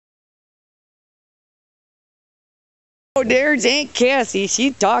Oh, there's Aunt Cassie.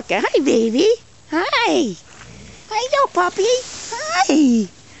 She's talking. Hi, baby. Hi. Hi, little puppy. Hi.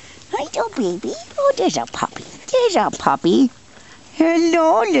 Hi, little baby. Oh, there's a puppy. There's a puppy.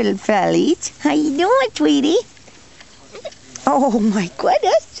 Hello, little fellies. How you doing, sweetie? Oh, my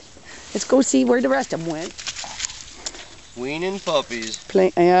goodness. Let's go see where the rest of them went. Weaning puppies.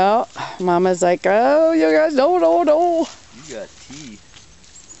 Yeah. Mama's like, oh, you guys, no. You got teeth.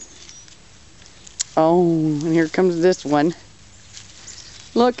 Oh, and here comes this one.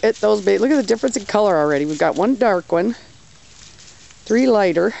 Look at those babies. Look at the difference in color already. We've got one dark one, 3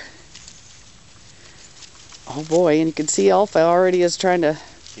 lighter. Oh boy, and you can see Alpha already is trying to...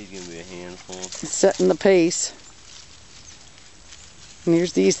 He's going to be a handful. Setting the pace. And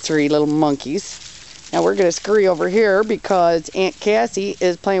here's these 3 little monkeys. Now we're going to scurry over here because Aunt Cassie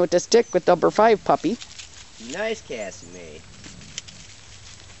is playing with the stick with number 5 puppy. Nice Cassie May.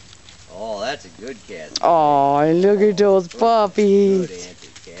 Oh, that's a good Cassie. Oh, look at those puppies. Good Auntie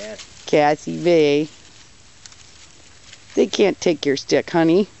Cassie. Cassie May. They can't take your stick,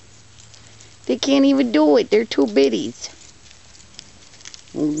 honey. They can't even do it. They're too bitties.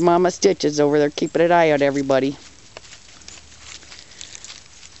 Mama Stitch is over there keeping an eye on everybody.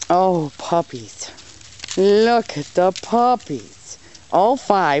 Oh, puppies. Look at the puppies. All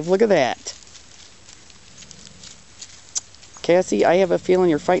 5. Look at that. Cassie, I have a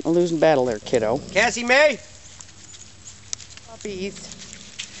feeling you're fighting a losing battle there, kiddo. Cassie May!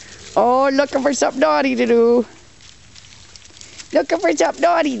 Puppies. Oh, looking for something naughty to do. Looking for something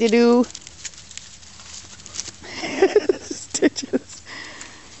naughty to do. Stitches.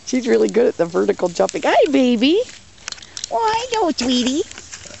 She's really good at the vertical jumping. Hi, baby. Oh, I know, sweetie.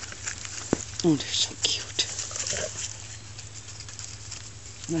 Oh, they're so cute.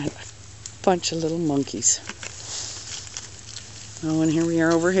 A bunch of little monkeys. Oh, and here we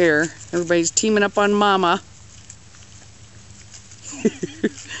are over here. Everybody's teaming up on Mama.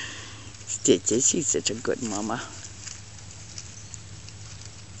 Stitches, she's such a good mama.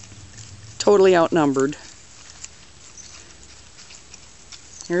 Totally outnumbered.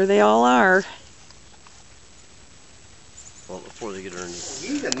 Here they all are. Well, before they get underneath.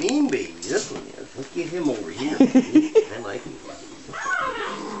 He's a mean baby, this one is. Let's get him over here. I like him.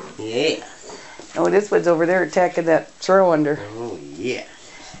 Yeah. Oh, this one's over there attacking that throw under. Oh, yeah.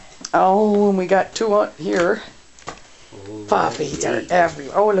 Oh, and we got 2 out here. Oh, Puppies are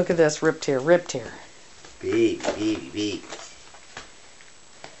everywhere. Oh, look at this. Ripped hair, ripped hair. Big, big.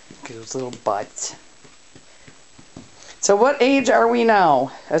 Look at those little butts. So what age are we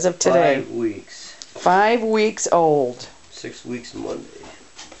now, as of today? 5 weeks. 5 weeks old. 6 weeks Monday.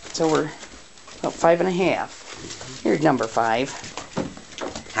 So we're about 5 and a half. Here's number 5.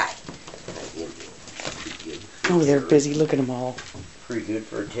 Hi. Oh, they're busy. Look at them all. Pretty good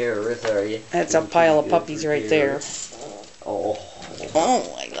for a terrorist, are you? That's a pile of puppies right there. Oh.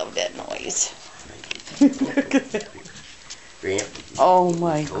 Oh, I love that noise. Oh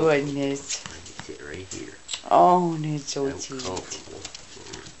my goodness. Sit right here. Oh, and it's so I'm cute. comfortable.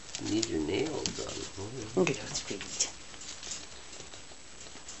 You need your nails done. Look at those feet.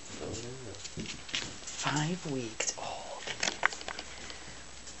 5 weeks old.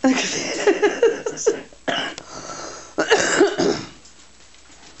 Look at this.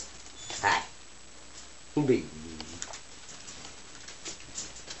 Hi. Baby.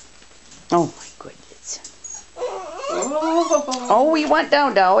 Oh my goodness. Oh, we went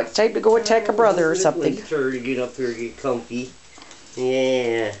down now. It's time to go attack a brother or something. Let's try to get up here and get comfy.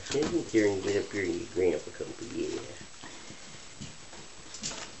 Yeah. Let's get up here and get Grandpa comfy.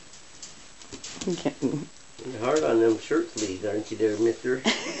 Yeah. You're hard on them shirt sleeves, aren't you there, mister?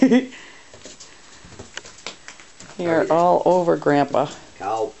 You're all over Grandpa.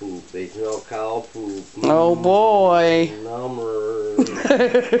 Cow poop. They smell cow poop. Oh boy. Number.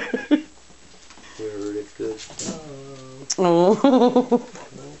 Heard it's good stuff. Oh.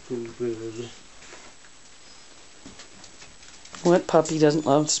 What puppy doesn't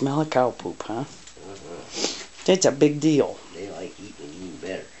love the smell of cow poop, huh? That's a big deal. They like eating even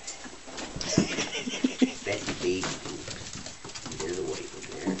better. That's baby poop. There's a white one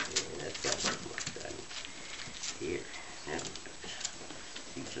there. Yeah, that's got that much done. Here. That one does.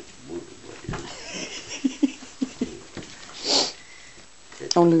 He's such a booty.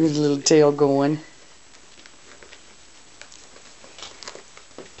 Oh, look at his little tail going.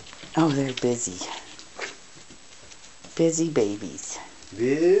 Oh, they're busy. Busy babies.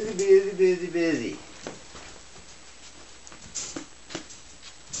 Busy.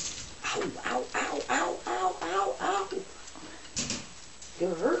 Ow.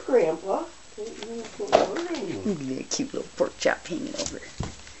 Gonna hurt Grandpa. Look at that cute little pork chop hanging over.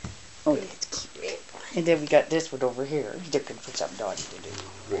 Oh, that's cute. And then we got this one over here. He's looking for something naughty to do.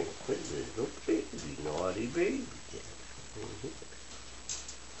 Little baby, naughty baby.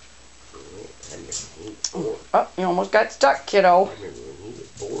 Oh, you almost got stuck, kiddo. Come here,